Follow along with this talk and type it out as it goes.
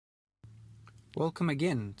Welcome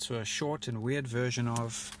again to a short and weird version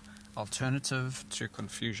of Alternative to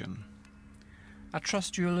Confusion. I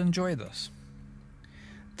trust you'll enjoy this.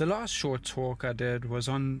 The last short talk I did was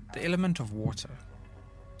on the element of water,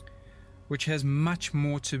 which has much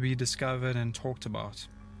more to be discovered and talked about.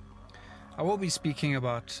 I will be speaking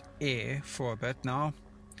about air for a bit now,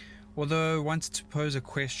 although I wanted to pose a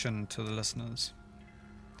question to the listeners.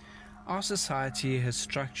 Our society has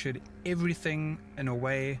structured everything in a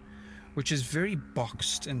way which is very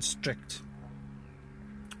boxed and strict,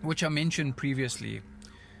 which I mentioned previously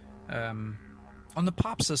on the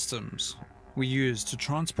pipe systems we use to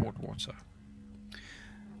transport water.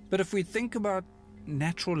 But if we think about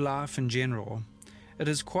natural life in general, it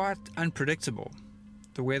is quite unpredictable.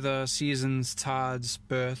 The weather, seasons, tides,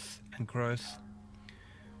 birth and growth,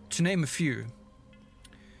 to name a few.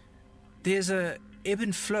 There's a ebb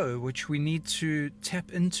and flow which we need to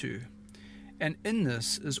tap into, and in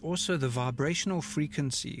this is also the vibrational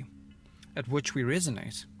frequency at which we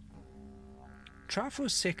resonate. Try for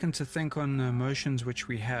a second to think on the emotions which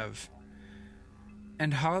we have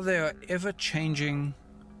and how they are ever changing.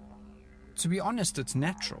 To be honest, it's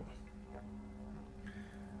natural.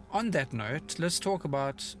 On that note, let's talk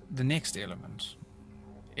about the next element,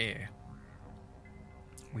 air.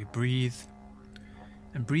 We breathe,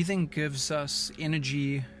 and breathing gives us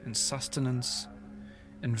energy and sustenance,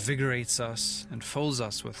 invigorates us and fills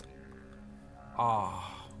us with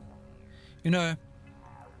You know,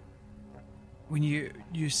 when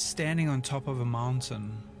you're standing on top of a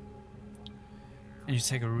mountain and you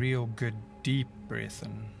take a real good deep breath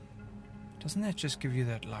in, doesn't that just give you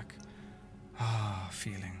that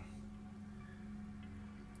feeling?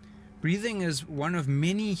 Breathing is one of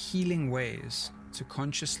many healing ways to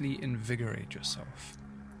consciously invigorate yourself.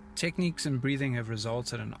 Techniques in breathing have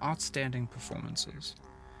resulted in outstanding performances.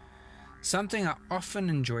 Something I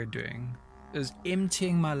often enjoy doing is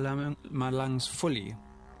emptying my lungs fully,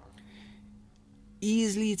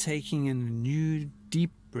 easily taking in a new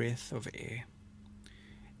deep breath of air.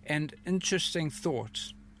 And interesting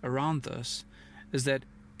thought around this is that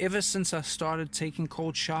ever since I started taking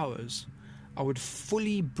cold showers, I would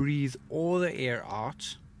fully breathe all the air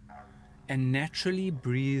out and naturally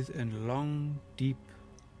breathe in long, deep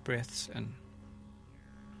breaths in.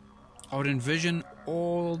 I would envision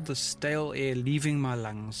all the stale air leaving my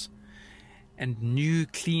lungs and new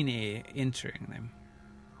clean air entering them.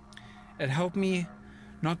 It helped me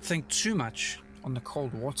not think too much on the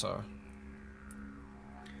cold water.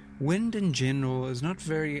 Wind in general is not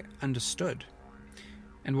very understood,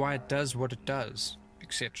 and why it does what it does,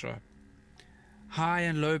 etc. High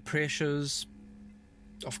and low pressures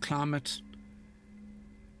of climate.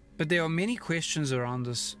 But there are many questions around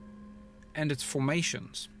this and its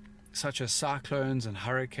formations, such as cyclones and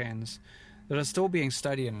hurricanes, that are still being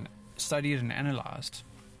studied and analyzed,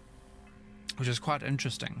 which is quite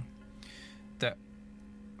interesting, that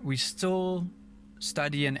we still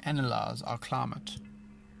study and analyze our climate,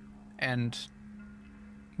 and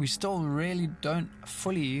we still really don't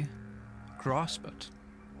fully grasp it.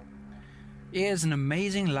 Air is an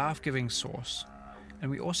amazing life-giving source, and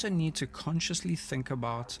we also need to consciously think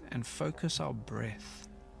about and focus our breath.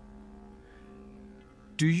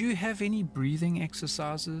 Do you have any breathing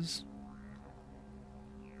exercises,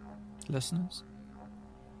 listeners?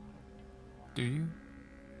 Do you?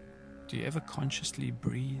 Do you ever consciously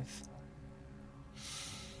breathe?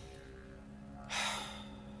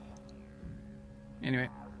 Anyway,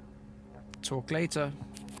 talk later.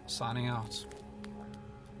 Signing out.